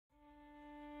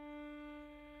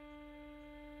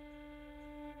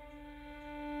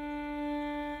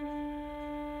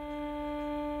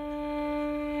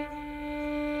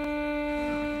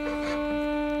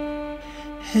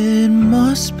It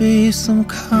must be some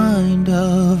kind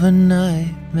of a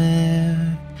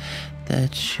nightmare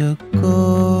that you're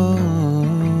gone.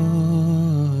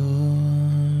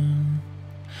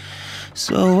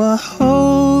 So I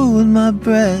hold my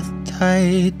breath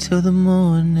tight till the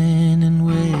morning in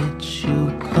which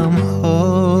you come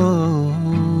home.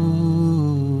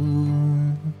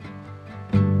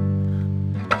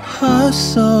 I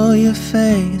saw your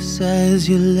face as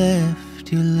you left.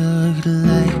 You looked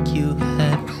like you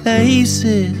had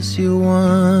places you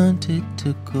wanted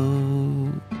to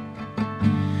go.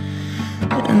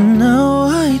 And now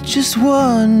I just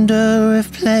wonder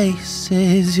if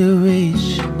places you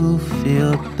reach will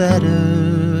feel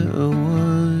better or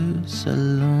worse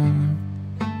alone.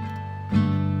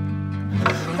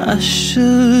 I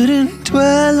shouldn't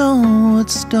dwell on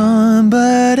what's done,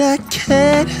 but I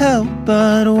can't help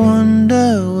but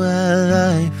wonder where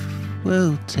life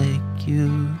will take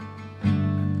you.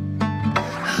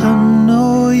 I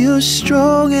know you're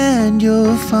strong and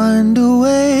you'll find a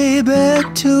way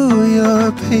back to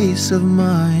your peace of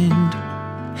mind,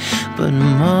 but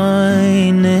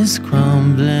mine is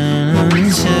crumbling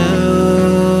until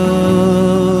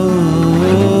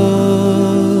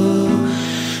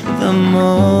the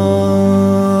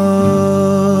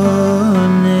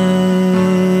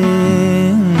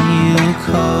morning you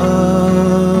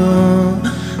come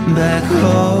back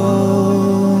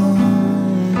home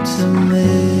to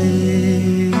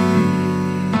me.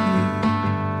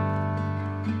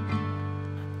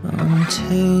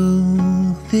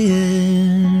 Until the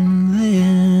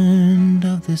end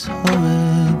of this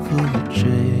horrible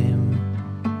dream.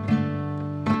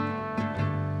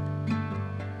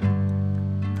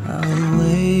 I'll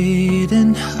wait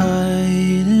and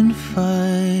hide and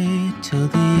fight till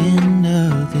the end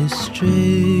of this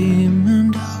dream,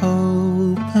 and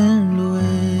hope and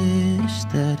wish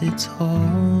that it's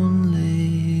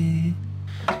only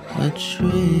a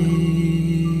dream.